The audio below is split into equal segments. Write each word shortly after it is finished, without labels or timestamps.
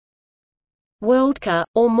WorldCon,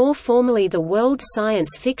 or more formally the World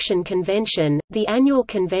Science Fiction Convention, the annual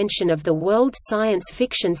convention of the World Science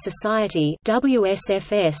Fiction Society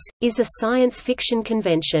 (WSFS), is a science fiction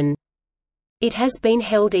convention. It has been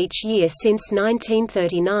held each year since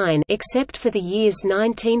 1939 except for the years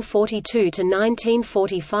 1942 to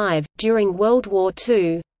 1945, during World War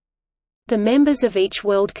II. The members of each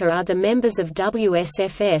WorldCon are the members of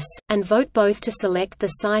WSFS, and vote both to select the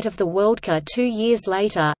site of the WorldCon 2 years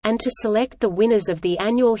later, and to select the winners of the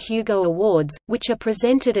annual Hugo Awards, which are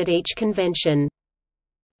presented at each convention.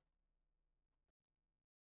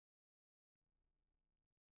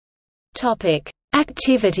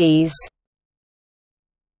 Activities.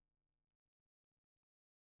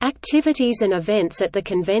 Activities and events at the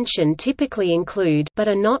convention typically include, but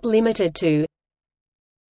are not limited to,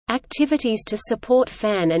 activities to support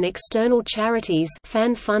fan and external charities,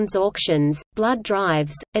 fan funds, auctions, blood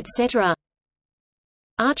drives, etc.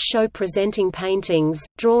 Art show presenting paintings,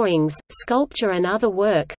 drawings, sculpture and other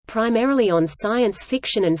work, primarily on science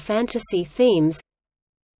fiction and fantasy themes.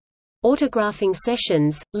 Autographing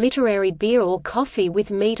sessions, literary beer or coffee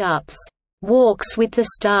with meet-ups, walks with the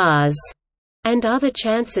stars, and other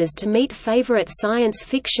chances to meet favorite science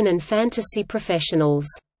fiction and fantasy professionals.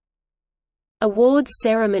 Awards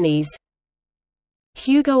ceremonies.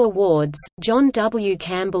 Hugo Awards, John W.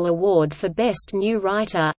 Campbell Award for Best New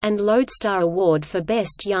Writer, and Lodestar Award for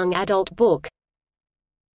Best Young Adult Book.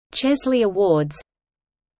 Chesley Awards.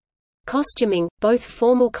 Costuming, both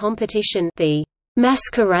formal competition, the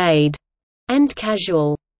masquerade, and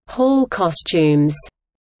casual hall costumes,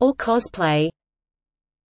 or cosplay.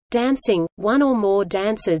 Dancing, one or more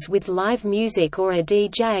dances with live music or a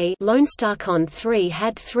DJ. LoneStarCon 3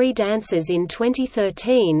 had 3 dances in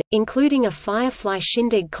 2013, including a Firefly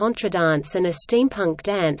Shindig contradance and a steampunk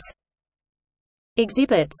dance.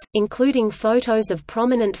 Exhibits, including photos of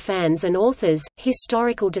prominent fans and authors,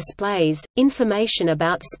 historical displays, information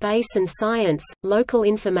about space and science, local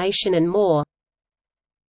information and more.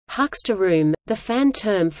 Huckster Room, the fan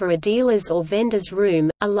term for a dealer's or vendor's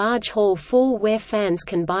room, a large hall full where fans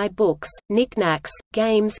can buy books, knickknacks,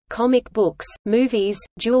 games, comic books, movies,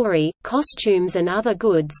 jewelry, costumes and other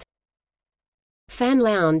goods. Fan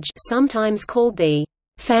Lounge, sometimes called the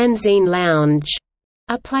Fanzine Lounge,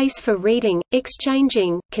 a place for reading,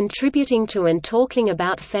 exchanging, contributing to and talking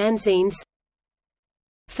about fanzines.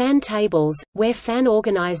 Fan tables, where fan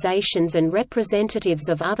organizations and representatives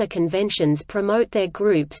of other conventions promote their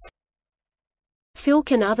groups.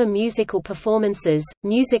 Filk and other musical performances,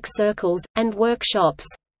 music circles, and workshops.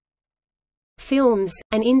 Films,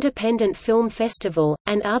 an independent film festival,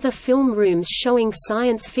 and other film rooms showing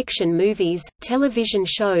science fiction movies, television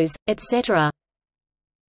shows, etc.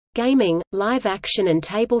 Gaming, live action and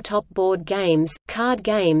tabletop board games, card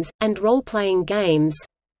games, and role-playing games.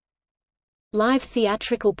 Live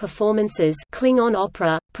theatrical performances, Klingon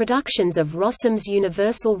opera, productions of Rossum's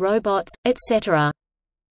Universal Robots, etc.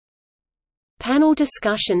 Panel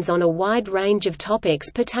discussions on a wide range of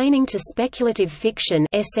topics pertaining to speculative fiction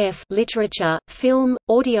 (SF), literature, film,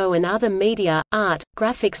 audio and other media, art,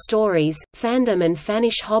 graphic stories, fandom and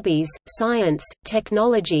fanish hobbies, science,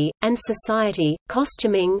 technology, and society,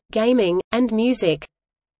 costuming, gaming, and music.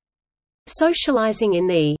 Socializing in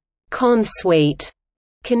the Con Suite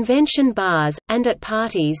convention bars, and at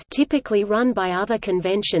parties typically run by other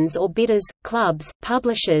conventions or bidders, clubs,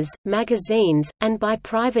 publishers, magazines, and by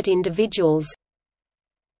private individuals.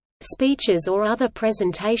 Speeches or other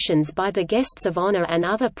presentations by the guests of honor and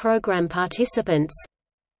other program participants.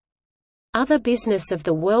 Other business of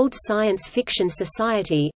the World Science Fiction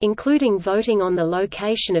Society, including voting on the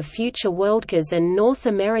location of future WorldCons and North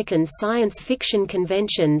American Science Fiction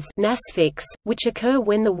Conventions (NASFICs), which occur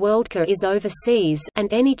when the WorldCon is overseas,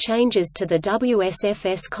 and any changes to the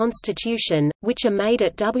WSFS constitution, which are made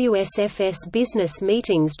at WSFS business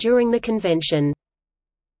meetings during the convention.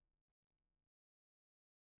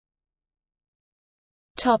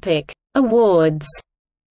 Awards.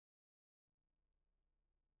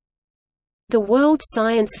 The World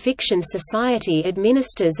Science Fiction Society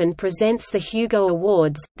administers and presents the Hugo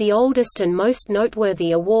Awards, the oldest and most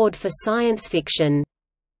noteworthy award for science fiction.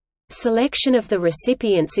 Selection of the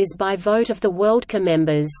recipients is by vote of the WorldCon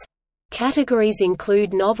members. Categories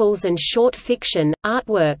include novels and short fiction,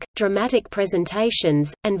 artwork, dramatic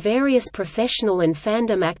presentations, and various professional and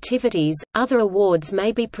fandom activities. Other awards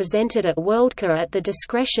may be presented at WorldCon at the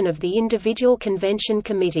discretion of the individual convention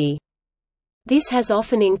committee. This has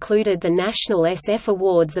often included the National SF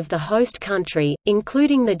Awards of the host country,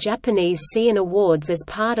 including the Japanese Seiun Awards as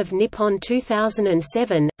part of Nippon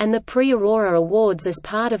 2007, and the Prix Aurora Awards as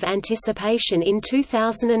part of Anticipation in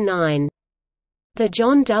 2009. The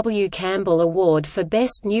John W. Campbell Award for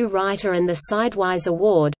Best New Writer and the Sidewise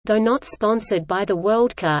Award, though not sponsored by the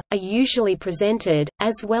WorldCon, are usually presented,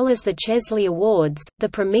 as well as the Chesley Awards, the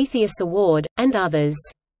Prometheus Award, and others.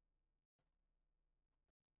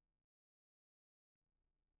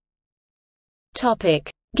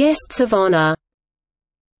 Guests of honor.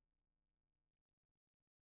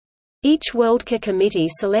 Each WorldCon committee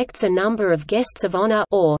selects a number of guests of honor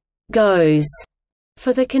or goes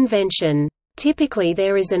for the convention. Typically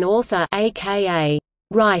there is an author aka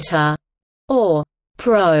writer or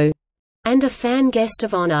pro and a fan guest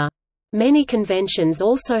of honor. Many conventions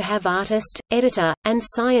also have artist, editor, and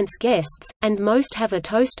science guests, and most have a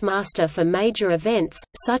toastmaster for major events,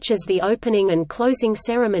 such as the opening and closing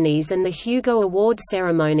ceremonies and the Hugo Award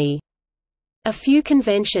ceremony. A few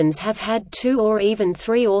conventions have had 2 or even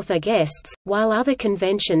 3 author guests, while other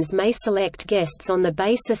conventions may select guests on the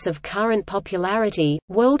basis of current popularity.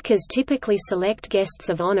 WorldCons typically select guests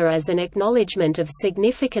of honor as an acknowledgement of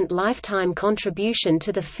significant lifetime contribution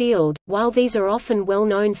to the field. While these are often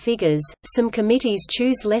well-known figures, some committees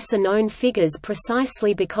choose lesser-known figures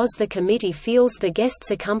precisely because the committee feels the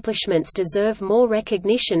guests' accomplishments deserve more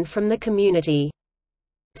recognition from the community.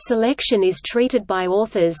 Selection is treated by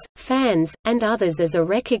authors, fans, and others as a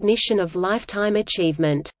recognition of lifetime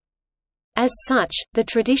achievement. As such, the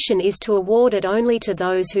tradition is to award it only to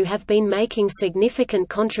those who have been making significant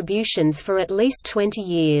contributions for at least 20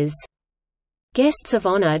 years. Guests of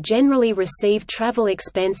honor generally receive travel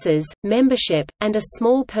expenses, membership, and a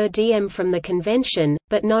small per diem from the convention,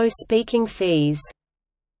 but no speaking fees.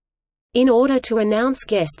 In order to announce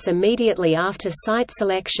guests immediately after site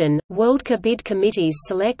selection, WorldCon bid committees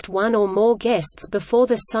select 1 or more guests before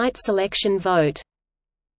the site selection vote.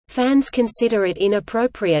 Fans consider it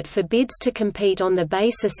inappropriate for bids to compete on the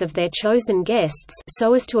basis of their chosen guests,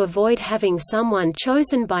 so as to avoid having someone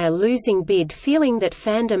chosen by a losing bid feeling that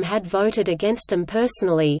fandom had voted against them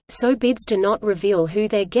personally, so bids do not reveal who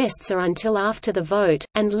their guests are until after the vote,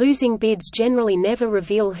 and losing bids generally never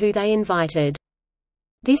reveal who they invited.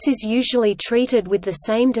 This is usually treated with the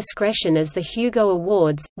same discretion as the Hugo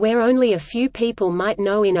Awards, where only a few people might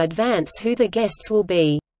know in advance who the guests will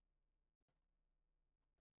be.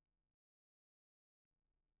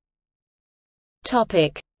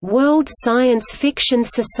 World Science Fiction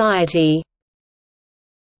Society.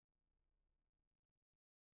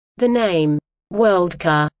 The name,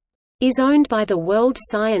 WorldCon, is owned by the World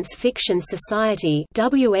Science Fiction Society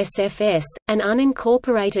 (WSFS), an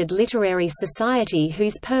unincorporated literary society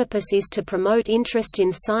whose purpose is to promote interest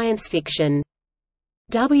in science fiction.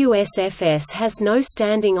 WSFS has no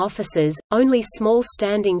standing offices, only small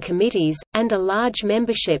standing committees, and a large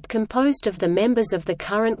membership composed of the members of the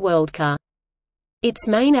current WorldCon. Its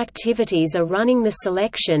main activities are running the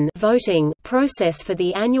selection voting process for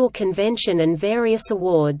the annual convention and various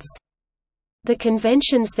awards. The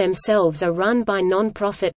conventions themselves are run by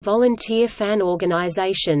non-profit, volunteer fan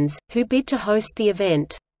organizations, who bid to host the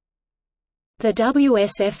event. The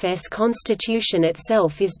WSFS constitution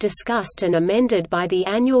itself is discussed and amended by the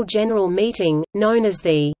annual general meeting, known as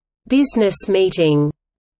the business meeting,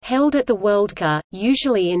 held at the WorldCon,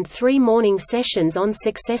 usually in 3 morning sessions on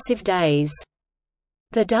successive days.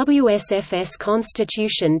 The WSFS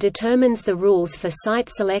Constitution determines the rules for site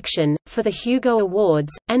selection, for the Hugo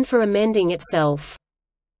Awards, and for amending itself.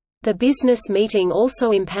 The business meeting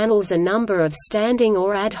also impanels a number of standing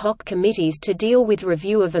or ad hoc committees to deal with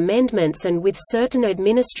review of amendments and with certain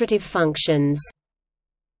administrative functions.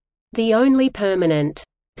 The only permanent,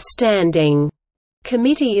 standing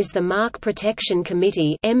committee is the Mark Protection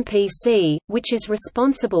Committee (MPC), which is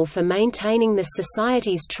responsible for maintaining the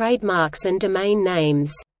Society's trademarks and domain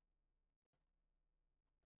names.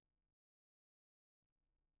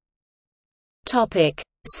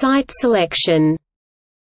 Site selection.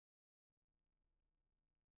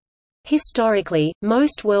 Historically,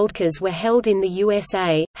 most WorldCons were held in the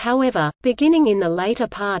USA, however, beginning in the later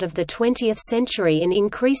part of the 20th century an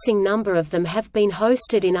increasing number of them have been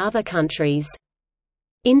hosted in other countries.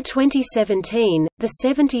 In 2017, the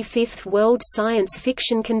 75th World Science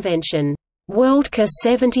Fiction Convention, WorldCon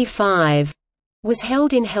 75, was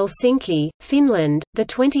held in Helsinki, Finland, the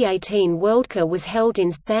 2018 WorldCon was held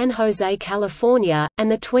in San Jose, California,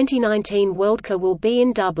 and the 2019 WorldCon will be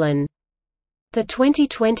in Dublin. The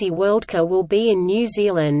 2020 WorldCon will be in New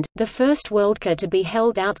Zealand. The first WorldCon to be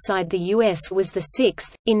held outside the US was the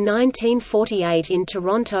 6th, in 1948 in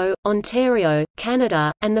Toronto, Ontario,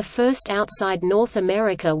 Canada, and the first outside North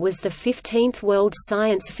America was the 15th World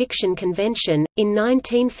Science Fiction Convention, in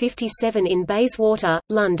 1957 in Bayswater,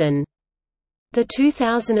 London. The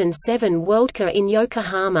 2007 WorldCon in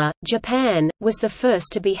Yokohama, Japan, was the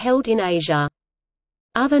first to be held in Asia.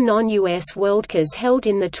 Other non-US WorldCons held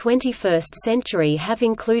in the 21st century have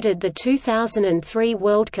included the 2003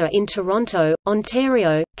 WorldCon in Toronto,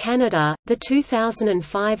 Ontario, Canada, the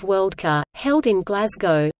 2005 WorldCon, held in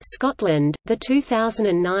Glasgow, Scotland, the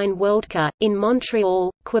 2009 WorldCon, in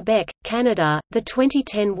Montreal, Quebec, Canada, the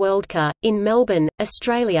 2010 WorldCon, in Melbourne,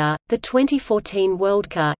 Australia, the 2014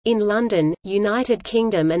 WorldCon, in London, United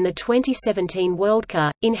Kingdom and the 2017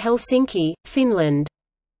 WorldCon, in Helsinki, Finland.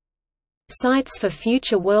 Sites for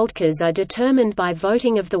future WorldCons are determined by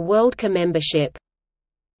voting of the WorldCon membership.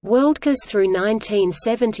 WorldCons through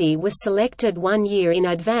 1970 was selected 1 year in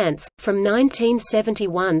advance, from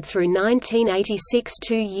 1971 through 1986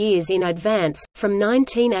 2 years in advance, from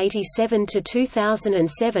 1987 to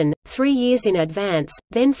 2007, 3 years in advance,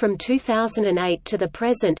 then from 2008 to the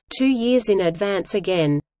present, 2 years in advance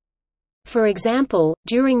again. For example,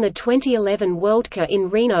 during the 2011 WorldCon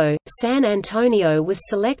in Reno, San Antonio was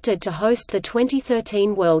selected to host the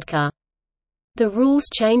 2013 WorldCon. The rules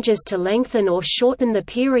changes to lengthen or shorten the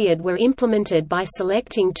period were implemented by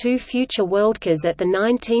selecting 2 future WorldCons at the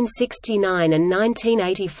 1969 and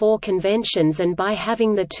 1984 conventions and by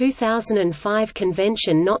having the 2005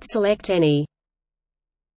 convention not select any.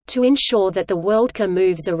 To ensure that the WorldCon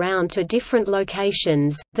moves around to different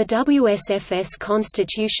locations, the WSFS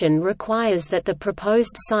Constitution requires that the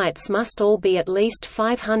proposed sites must all be at least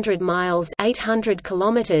 500 miles (800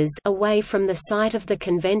 kilometers) away from the site of the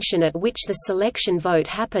convention at which the selection vote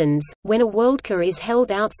happens. When a WorldCon is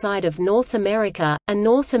held outside of North America, a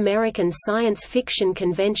North American Science Fiction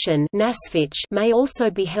Convention may also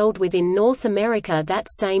be held within North America that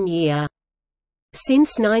same year.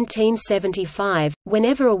 Since 1975,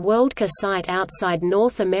 whenever a WorldCon site outside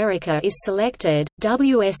North America is selected,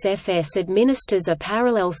 WSFS administers a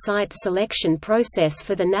parallel site selection process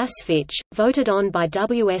for the NASFIC, voted on by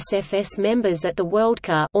WSFS members at the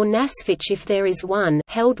WorldCon or NASFIC if there is one,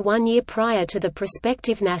 held 1 year prior to the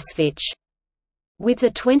prospective NASFIC. With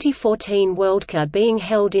the 2014 WorldCon being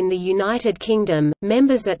held in the United Kingdom,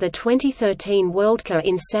 members at the 2013 WorldCon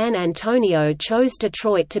in San Antonio chose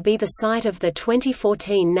Detroit to be the site of the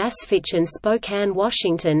 2014 NASFIC and Spokane,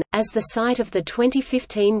 Washington, as the site of the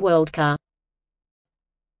 2015 WorldCon.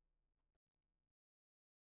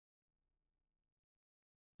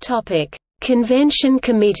 Convention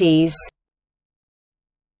committees.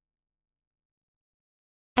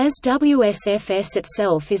 As WSFS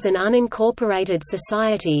itself is an unincorporated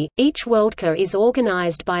society, each WorldCon is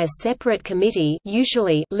organized by a separate committee,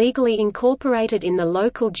 usually legally incorporated in the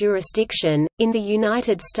local jurisdiction. In the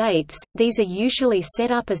United States, these are usually set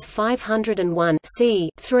up as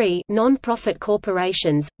 501(c)(3) non-profit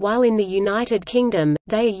corporations, while in the United Kingdom,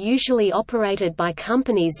 they are usually operated by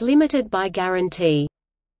companies limited by guarantee.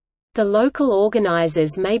 The local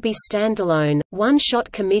organizers may be standalone, one-shot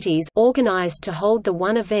committees organized to hold the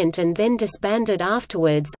one event and then disbanded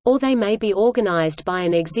afterwards, or they may be organized by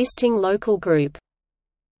an existing local group.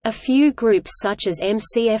 A few groups such as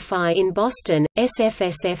MCFI in Boston,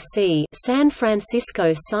 SFSFC San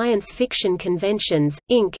Francisco Science Fiction Conventions,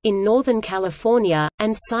 Inc. in Northern California,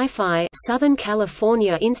 and Sci-Fi Southern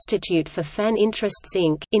California Institute for Fan Interests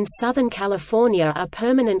Inc. in Southern California are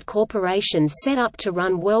permanent corporations set up to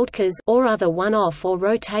run WorldCons or other one-off or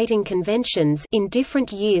rotating conventions in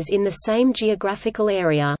different years in the same geographical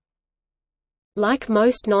area. Like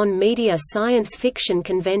most non-media science fiction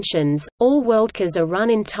conventions, all WorldCons are run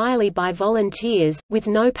entirely by volunteers, with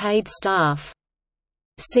no paid staff.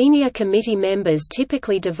 Senior committee members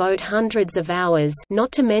typically devote hundreds of hours,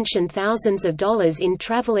 not to mention thousands of dollars in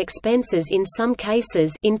travel expenses in some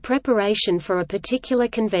cases, in preparation for a particular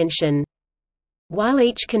convention. While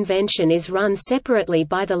each convention is run separately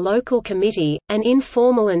by the local committee, an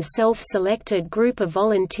informal and self-selected group of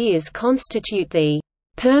volunteers constitute the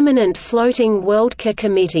Permanent Floating WorldCon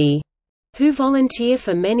Committee, who volunteer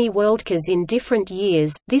for many WorldCons in different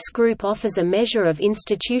years. This group offers a measure of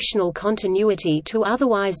institutional continuity to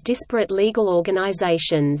otherwise disparate legal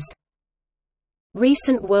organizations.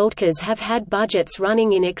 Recent WorldCons have had budgets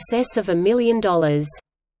running in excess of $1 million.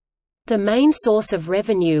 The main source of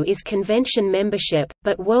revenue is convention membership,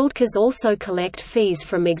 but WorldCons also collect fees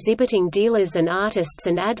from exhibiting dealers and artists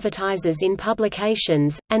and advertisers in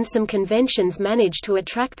publications, and some conventions manage to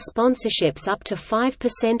attract sponsorships up to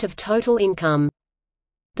 5% of total income.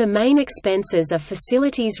 The main expenses are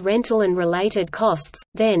facilities rental and related costs,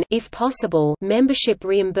 then if possible, membership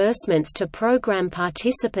reimbursements to program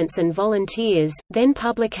participants and volunteers, then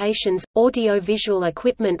publications, audiovisual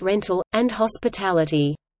equipment rental, and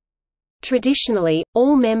hospitality. Traditionally,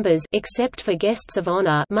 all members except for guests of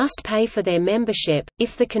honor must pay for their membership.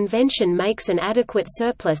 If the convention makes an adequate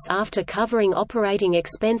surplus after covering operating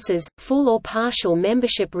expenses, full or partial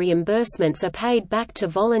membership reimbursements are paid back to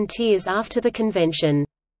volunteers after the convention.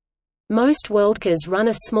 Most WorldCons run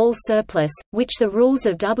a small surplus, which the rules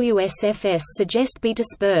of WSFS suggest be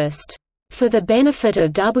dispersed for the benefit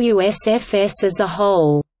of WSFS as a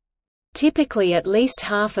whole. Typically at least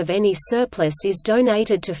half of any surplus is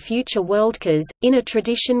donated to future WorldCons, in a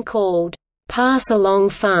tradition called pass-along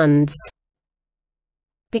funds.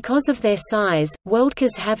 Because of their size,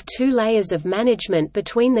 WorldCons have two layers of management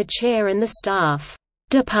between the chair and the staff.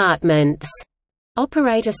 Departments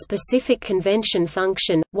operate a specific convention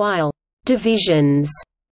function, while divisions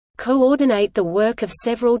coordinate the work of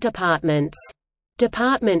several departments.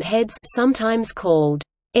 Department heads, sometimes called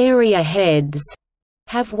area heads,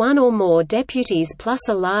 have one or more deputies plus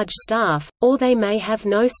a large staff, or they may have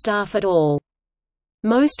no staff at all.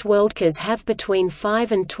 Most WorldCons have between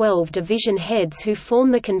 5 and 12 division heads who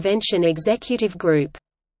form the convention executive group.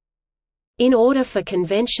 In order for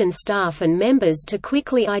convention staff and members to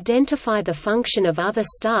quickly identify the function of other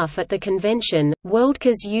staff at the convention,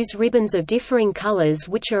 WorldCons use ribbons of differing colors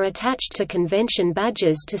which are attached to convention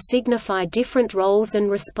badges to signify different roles and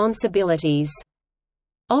responsibilities.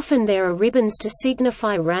 Often there are ribbons to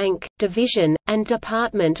signify rank, division, and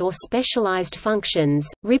department or specialized functions.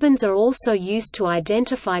 Ribbons are also used to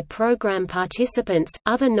identify program participants,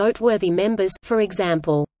 other noteworthy members, for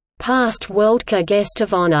example, past WorldCon guest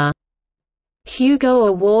of honor, Hugo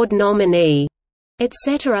Award nominee,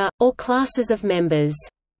 etc., or classes of members,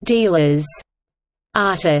 dealers,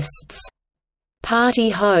 artists, party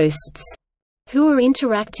hosts, who are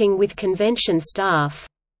interacting with convention staff.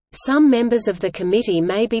 Some members of the committee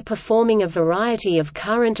may be performing a variety of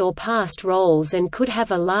current or past roles and could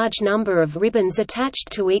have a large number of ribbons attached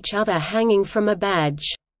to each other hanging from a badge.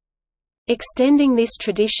 Extending this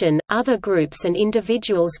tradition, other groups and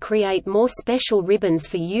individuals create more special ribbons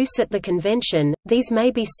for use at the convention. These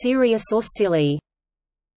may be serious or silly.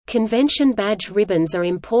 Convention badge ribbons are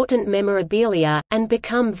important memorabilia, and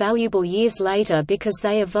become valuable years later because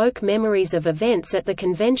they evoke memories of events at the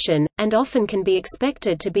convention, and often can be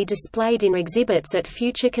expected to be displayed in exhibits at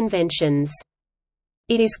future conventions.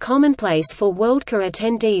 It is commonplace for WorldCon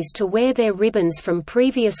attendees to wear their ribbons from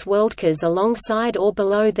previous WorldCons alongside or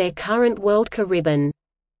below their current WorldCon ribbon.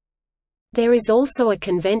 There is also a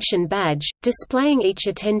convention badge, displaying each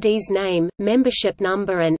attendee's name, membership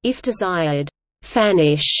number and, if desired,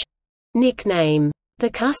 fanish nickname. The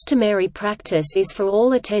customary practice is for all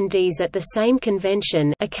attendees at the same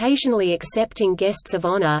convention, occasionally excepting guests of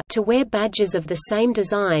honor, to wear badges of the same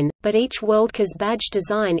design, but each WorldCon's badge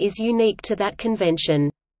design is unique to that convention.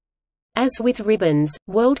 As with ribbons,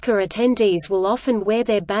 WorldCon attendees will often wear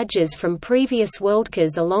their badges from previous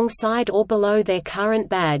WorldCons alongside or below their current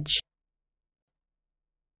badge.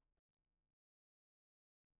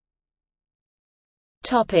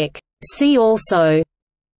 See also: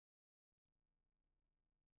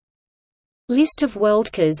 List of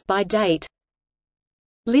WorldCons by date,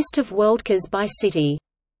 List of WorldCons by city.